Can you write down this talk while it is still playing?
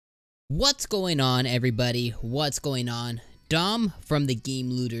What's going on, everybody? What's going on? Dom from the Game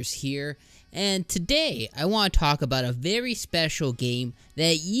Looters here, and today I want to talk about a very special game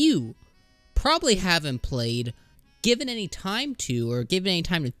that you probably haven't played, given any time to, or given any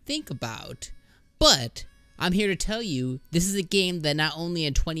time to think about. But I'm here to tell you this is a game that not only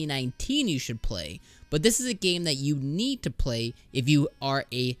in 2019 you should play, but this is a game that you need to play if you are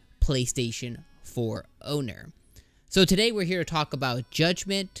a PlayStation 4 owner. So today we're here to talk about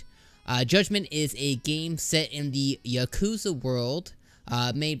Judgment. Judgment is a game set in the Yakuza world,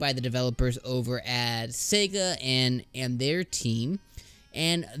 made by the developers over at Sega and their team.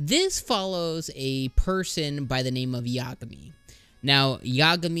 And this follows a person by the name of Yagami. Now,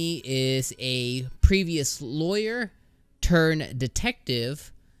 Yagami is a previous lawyer turned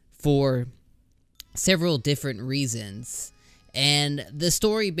detective for several different reasons. And the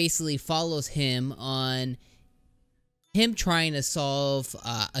story basically follows him on him trying to solve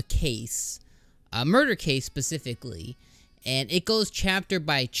a case, a murder case specifically, and it goes chapter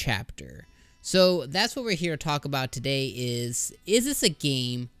by chapter. So that's what we're here to talk about today is this a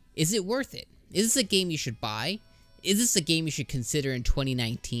game, is it worth it? Is this a game you should buy? Is this a game you should consider in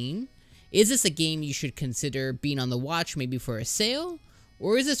 2019? Is this a game you should consider being on the watch maybe for a sale?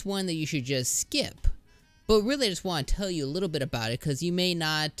 Or is this one that you should just skip? But really I just want to tell you a little bit about it because you may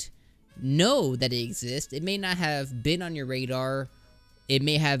not know that it exists. It may not have been on your radar. It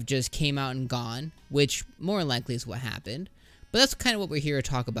may have just came out and gone, which more than likely is what happened. But that's kind of what we're here to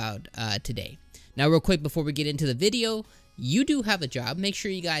talk about today. Now, real quick before we get into the video, you do have a job. Make sure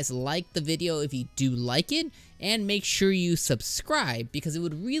you guys like the video if you do like it, and make sure you subscribe because it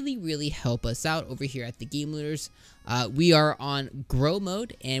would really help us out over here at the Game Looters. We are on grow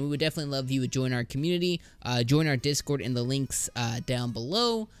mode, and we would definitely love if you would join our community, join our Discord in the links down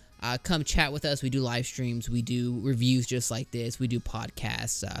below. Come chat with us. We do live streams. We do reviews just like this. We do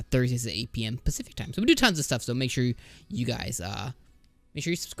podcasts Thursdays at 8 p.m. Pacific time. So we do tons of stuff. So make sure you guys make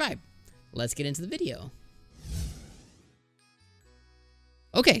sure you subscribe. Let's get into the video.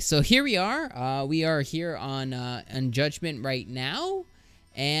 Okay, so here we are. We are here on Judgment right now,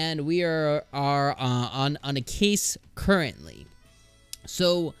 and we are on a case currently.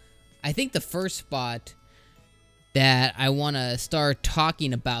 So I think the first spot that I want to start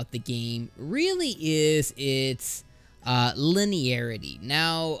talking about the game really is its linearity.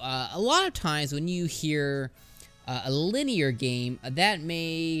 Now, a lot of times when you hear a linear game, that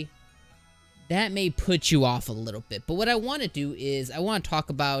may put you off a little bit. But what I want to do is I want to talk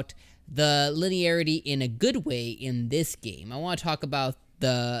about the linearity in a good way in this game. I want to talk about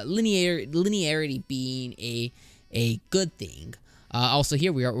the linearity being a good thing. Also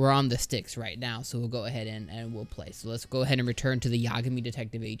here, we're on the sticks right now, so we'll go ahead and we'll play. So let's go ahead and return to the Yagami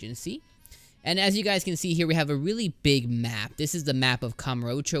Detective Agency. And as you guys can see here, we have a really big map. This is the map of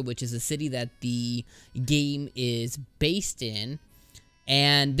Kamurocho, which is a city that the game is based in.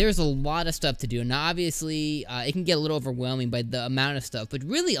 And there's a lot of stuff to do. Now, obviously, it can get a little overwhelming by the amount of stuff. But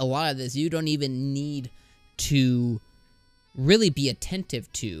really, a lot of this, you don't even need to really be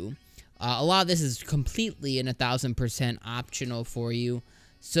attentive to. A lot of this is completely and 1000% optional for you.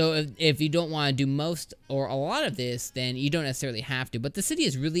 So if you don't want to do most or a lot of this, then you don't necessarily have to. But the city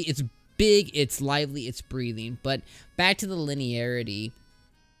is really, it's big, it's lively, it's breathing. But back to the linearity.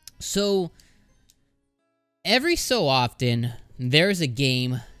 So every so often, there's a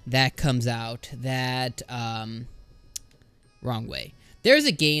game that comes out that, wrong way. There's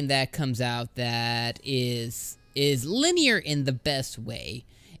a game that comes out that is linear in the best way.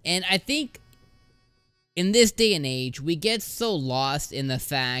 And I think in this day and age, we get so lost in the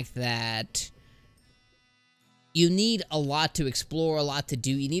fact that you need a lot to explore, a lot to do.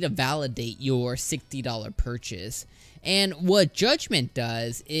 You need to validate your $60 purchase. And what Judgment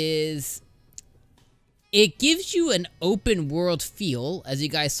does is it gives you an open world feel, as you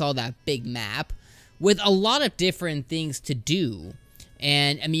guys saw that big map, with a lot of different things to do.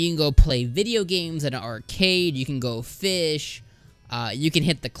 And I mean, you can go play video games at an arcade, you can go fish, you can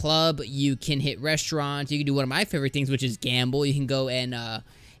hit the club, you can hit restaurants, you can do one of my favorite things, which is gamble. You can go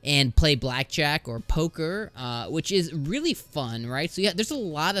and play blackjack or poker, which is really fun, right? So yeah, there's a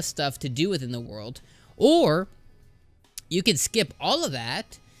lot of stuff to do within the world. Or you can skip all of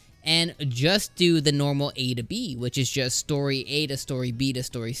that and just do the normal A to B, which is just story A to story B to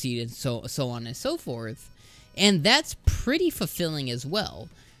story C and so on and so forth. And that's pretty fulfilling as well.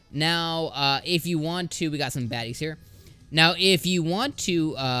 Now, if you want to, we got some baddies here. Now, if you want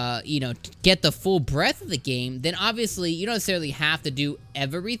to, you know, get the full breadth of the game, then obviously you don't necessarily have to do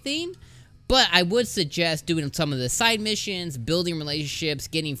everything, but I would suggest doing some of the side missions, building relationships,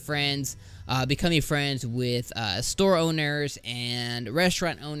 getting friends, becoming friends with store owners and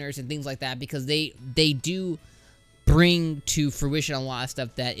restaurant owners and things like that, because they do bring to fruition a lot of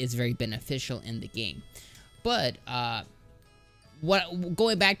stuff that is very beneficial in the game. But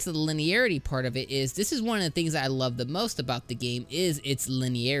going back to the linearity part of it, is this is one of the things that I love the most about the game, is its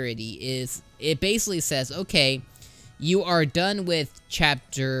linearity. Is it basically says, okay, you are done with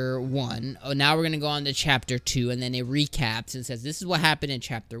chapter 1. Oh, now we're going to go on to chapter 2, and then it recaps and says, this is what happened in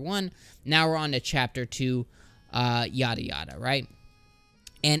chapter 1. Now we're on to chapter 2, yada yada, right?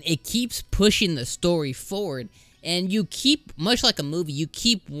 And it keeps pushing the story forward, and you keep, much like a movie, you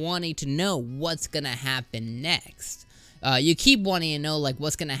keep wanting to know what's going to happen next. You keep wanting to know, like,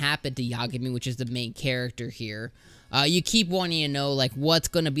 what's going to happen to Yagami, which is the main character here. You keep wanting to know, like, what's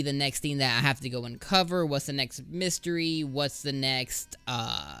going to be the next thing that I have to go uncover, what's the next mystery, what's the next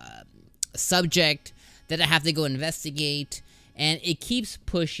subject that I have to go investigate, and it keeps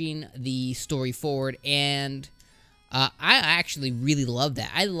pushing the story forward, and I actually really love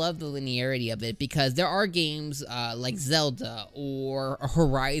that. I love the linearity of it, because there are games like Zelda or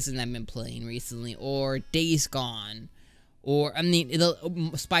Horizon that I've been playing recently, or Days Gone, or, I mean,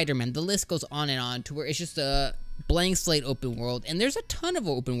 Spider-Man. The list goes on and on to where it's just a blank slate open world, and there's a ton of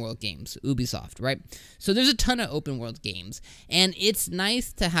open world games, Ubisoft, right? So there's a ton of open world games, and it's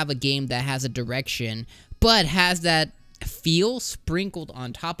nice to have a game that has a direction, but has that feel sprinkled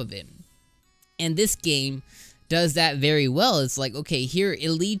on top of it. And this game does that very well. It's like, okay, here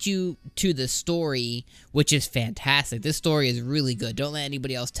it leads you to the story, which is fantastic. This story is really good. Don't let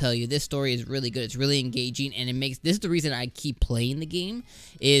anybody else tell you. This story is really good. It's really engaging, and it makes, this is the reason I keep playing the game,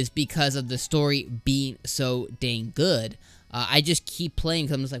 is because of the story being so dang good. I just keep playing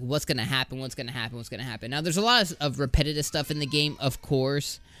because I'm just like, what's gonna happen? What's gonna happen? What's gonna happen? Now, there's a lot of repetitive stuff in the game, of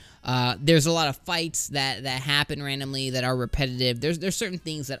course. There's a lot of fights that happen randomly that are repetitive. There's certain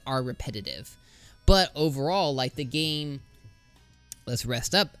things that are repetitive. But overall, like, the game, let's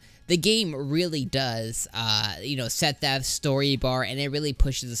rest up. The game really does, you know, set that story bar, and it really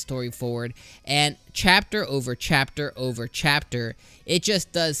pushes the story forward. And chapter over chapter over chapter, it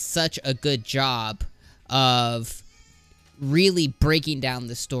just does such a good job of really breaking down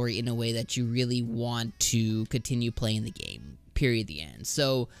the story in a way that you really want to continue playing the game, period, the end.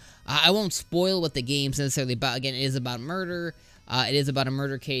 So, I won't spoil what the game's necessarily about. Again, it is about murder. It is about a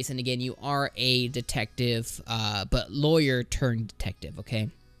murder case, and again, you are a detective, but lawyer turned detective, okay?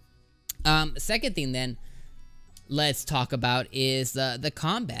 Second thing then, let's talk about is the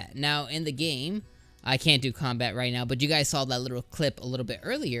combat. Now, in the game, I can't do combat right now, but you guys saw that little clip a little bit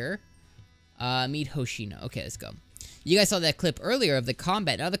earlier. Meet Hoshino. Okay, let's go. You guys saw that clip earlier of the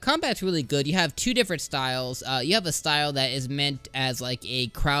combat. Now, the combat's really good. You have two different styles. You have a style that is meant as, like, a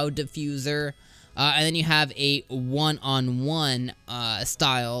crowd diffuser, and then you have a one-on-one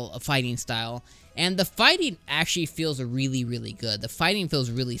style, a fighting style. And the fighting actually feels really, really good. The fighting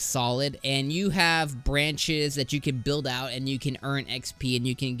feels really solid, and you have branches that you can build out, and you can earn XP, and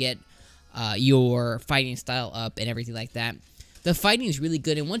you can get your fighting style up and everything like that. The fighting is really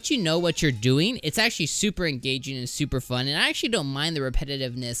good, and once you know what you're doing, it's actually super engaging and super fun, and I actually don't mind the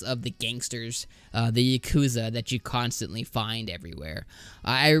repetitiveness of the gangsters, the Yakuza, that you constantly find everywhere.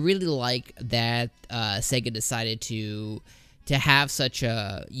 I really like that Sega decided to have such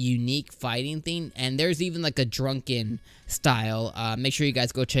a unique fighting thing, and there's even like a drunken style. Make sure you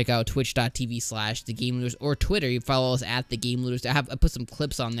guys go check out twitch.tv/thegamelooters, or Twitter. You follow us at thegamelooters. I put some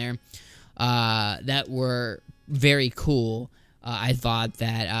clips on there that were very cool. I thought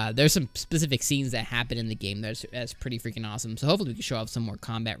that there's some specific scenes that happen in the game that's pretty freaking awesome. So hopefully we can show off some more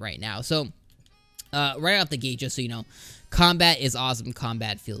combat right now. So right out the gate, just so you know, combat is awesome.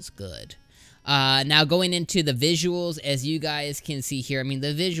 Combat feels good. Now going into the visuals, as you guys can see here, I mean,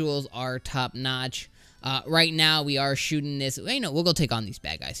 the visuals are top notch. Right now we are shooting this, you know, we'll go take on these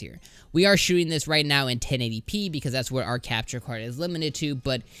bad guys here. We are shooting this right now in 1080p because that's what our capture card is limited to.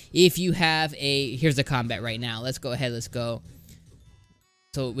 But if you have here's the combat right now. Let's go ahead, let's go.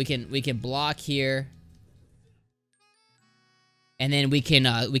 So we can block here, and then we can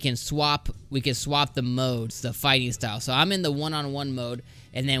swap the modes, the fighting style. So I'm in the one-on-one mode,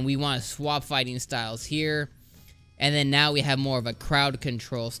 and then we want to swap fighting styles here, and then now we have more of a crowd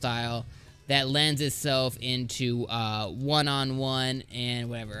control style that lends itself into one-on-one and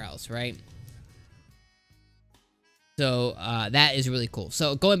whatever else, right? So that is really cool.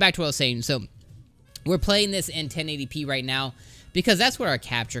 So going back to what I was saying, so we're playing this in 1080p right now, because that's what our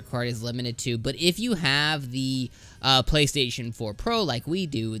capture card is limited to. But if you have the PlayStation 4 Pro like we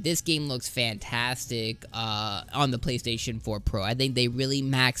do, this game looks fantastic on the PlayStation 4 Pro. I think they really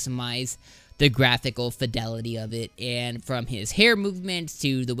maximize the graphical fidelity of it, and from his hair movements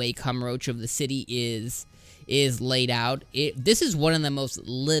to the way Kamurocho of the city is laid out. This is one of the most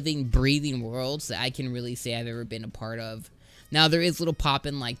living, breathing worlds that I can really say I've ever been a part of. Now, there is little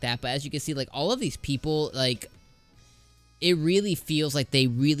pop-in like that, but as you can see, like, all of these people, like, it really feels like they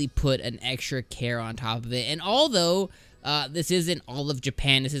really put an extra care on top of it. And although this isn't all of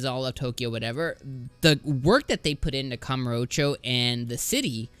Japan, this is all of Tokyo, whatever, the work that they put into Kamurocho and the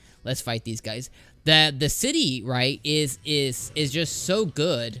city, let's fight these guys, the city, right, is just so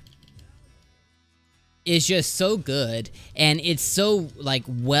good. It's just so good, and it's so, like,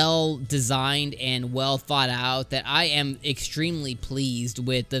 well designed and well thought out that I am extremely pleased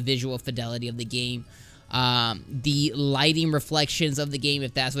with the visual fidelity of the game. The lighting reflections of the game,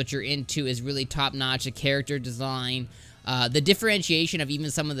 if that's what you're into, is really top notch. The character design, the differentiation of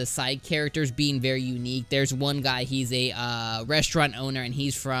even some of the side characters being very unique. There's one guy, he's a restaurant owner, and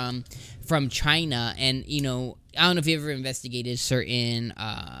he's from China, and, you know, I don't know if you ever investigated certain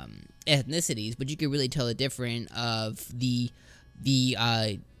ethnicities, but you can really tell the difference of the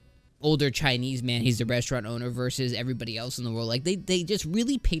older Chinese man, he's the restaurant owner, versus everybody else in the world. Like, they just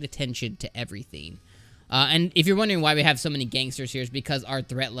really paid attention to everything. And if you're wondering why we have so many gangsters here, it's because our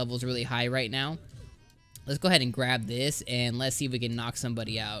threat level is really high right now. Let's go ahead and grab this, and let's see if we can knock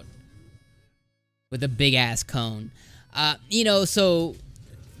somebody out with a big-ass cone. You know, so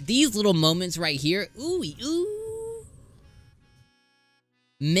these little moments right here,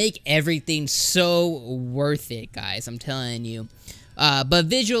 make everything so worth it, guys. I'm telling you. But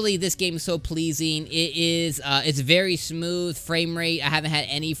visually, this game is so pleasing. It's very smooth. Frame rate, I haven't had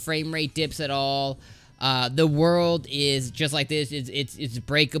any frame rate dips at all. The world is just like this. It's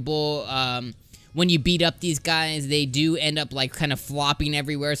breakable. When you beat up these guys, they do end up, like, kind of flopping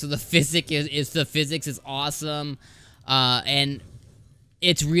everywhere. So the physics is awesome, and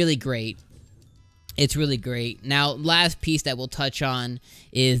it's really great. It's really great. Now, last piece that we'll touch on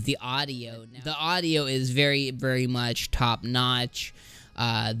is the audio. Now, the audio is very, very much top notch.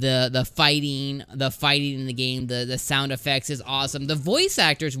 The fighting in the game, the sound effects is awesome. The voice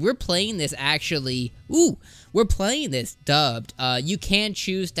actors, we're playing this actually. We're playing this dubbed. You can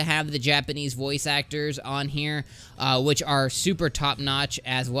choose to have the Japanese voice actors on here, which are super top notch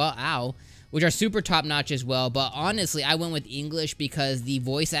as well. But honestly, I went with English because the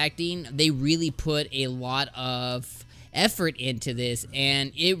voice acting, they really put a lot of effort into this,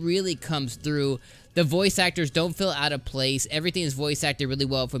 and it really comes through. The voice actors don't feel out of place. Everything is voice acted really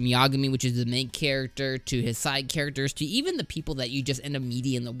well, from Yagami, which is the main character, to his side characters, to even the people that you just end up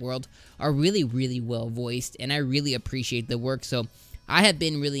meeting in the world are really, really well voiced, and I really appreciate the work. So I have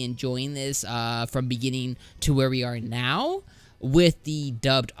been really enjoying this from beginning to where we are now with the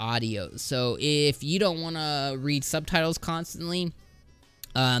dubbed audio. So if you don't want to read subtitles constantly,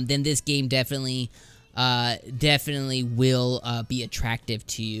 then this game definitely will be attractive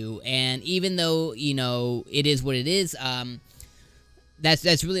to you. And even though, you know, it is what it is,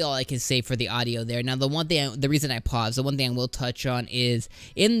 that's really all I can say for the audio there. Now, the reason I paused, the one thing I will touch on is,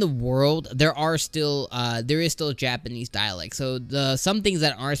 in the world, there is still Japanese dialect. So some things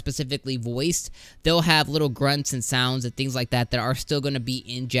that aren't specifically voiced, they'll have little grunts and sounds and things like that are still going to be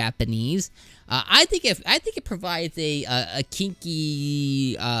in Japanese. I think it provides a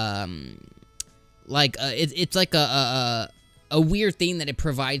kinky, it's like a weird thing that it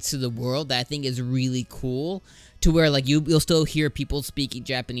provides to the world that I think is really cool, to where, like, you'll still hear people speaking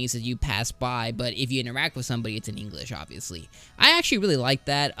Japanese as you pass by, but if you interact with somebody, it's in English, obviously. I actually really like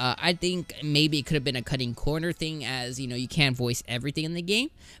that. I think maybe it could have been a cutting corner thing, as, you know, you can't voice everything in the game,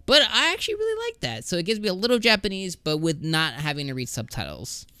 but I actually really like that. So it gives me a little Japanese, but with not having to read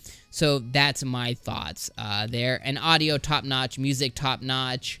subtitles. So that's my thoughts there. And audio top-notch, music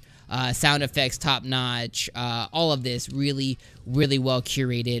top-notch, sound effects top-notch, all of this really, really well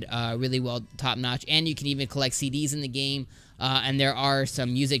curated, really well top-notch, and you can even collect CDs in the game, and there are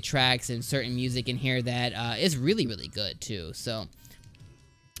some music tracks and certain music in here that is really, really good too. So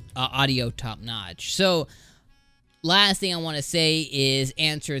audio top-notch. So last thing I want to say is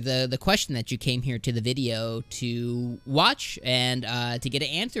answer the question that you came here to the video to watch and to get an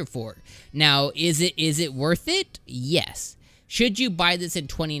answer for. Now, is it worth it? Yes. Should you buy this in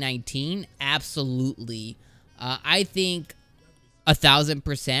 2019? Absolutely. I think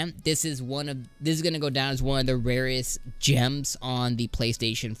 1000%. This is going to go down as one of the rarest gems on the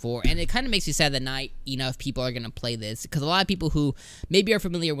PlayStation 4, and it kind of makes me sad that not enough people are going to play this, because a lot of people who maybe are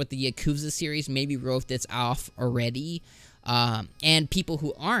familiar with the Yakuza series maybe wrote this off already, and people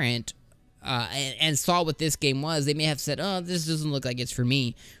who aren't and saw what this game was, they may have said, "Oh, this doesn't look like it's for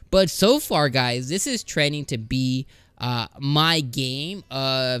me." But so far, guys, this is trending to be my game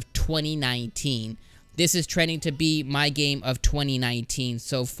of 2019. This is trending to be my game of 2019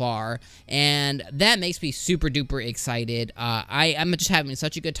 so far, and that makes me super duper excited. I'm just having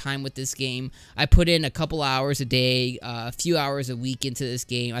such a good time with this game. I put in a couple hours a day, a few hours a week into this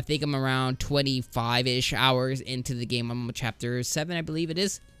game. I think I'm around 25-ish hours into the game. I'm on chapter 7, I believe it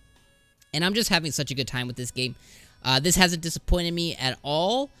is. And I'm just having such a good time with this game. This hasn't disappointed me at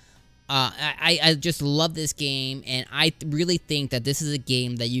all. I just love this game, and I really think that this is a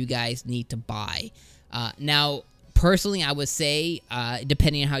game that you guys need to buy. Now, personally, I would say,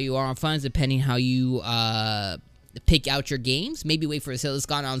 depending on how you are on funds, depending how you pick out your games, maybe wait for a sale. It's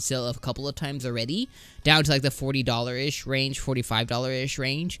gone on sale a couple of times already, down to like the $40-ish range, $45-ish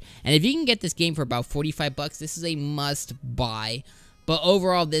range. And if you can get this game for about 45 bucks, this is a must buy. But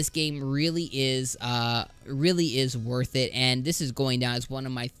overall, this game really is worth it, and this is going down as one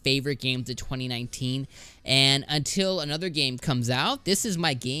of my favorite games of 2019. And until another game comes out, this is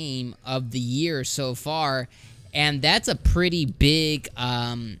my game of the year so far, and that's a pretty big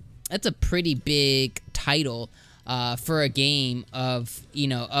title for a game of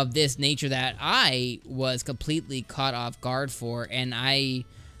of this nature that I was completely caught off guard for, and I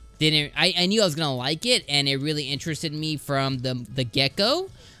knew I was gonna like it, and it really interested me from the get-go,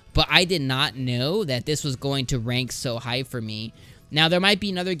 but I did not know that this was going to rank so high for me. Now, there might be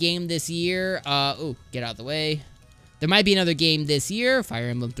another game this year. Oh, get out of the way. There might be another game this year, Fire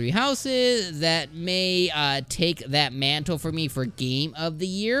Emblem Three Houses, that may take that mantle for me for Game of the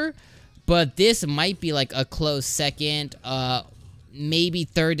Year, but this might be like a close second, maybe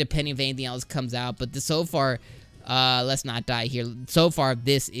third, depending if anything else comes out. But so far, let's not die here. So far,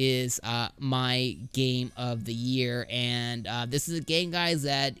 this is my game of the year, and this is a game, guys,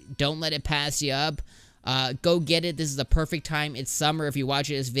 that don't let it pass you up. Go get it. This is the perfect time. It's summer. If you watch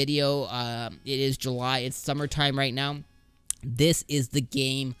this video, it is July. It's summertime right now. This is the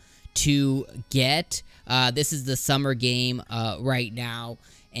game to get. This is the summer game right now,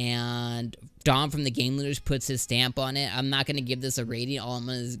 and Dom from the Game Looters puts his stamp on it. I'm not going to give this a rating. All I'm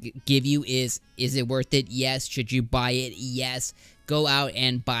going to give you is it worth it? Yes. Should you buy it? Yes. Go out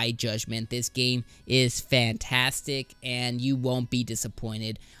and buy Judgment. This game is fantastic, and you won't be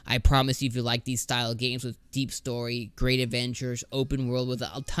disappointed. I promise you, if you like these style of games with deep story, great adventures, open world with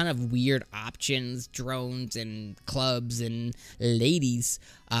a ton of weird options, drones and clubs and ladies,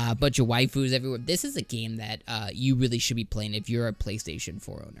 a bunch of waifus everywhere, this is a game that you really should be playing if you're a PlayStation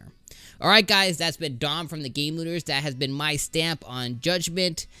 4 owner. Alright, guys, that's been Dom from the Game Looters. That has been my stamp on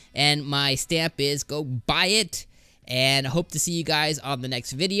Judgment, and my stamp is go buy it. And I hope to see you guys on the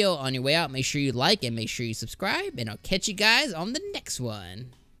next video. On your way out, make sure you like and make sure you subscribe, and I'll catch you guys on the next one.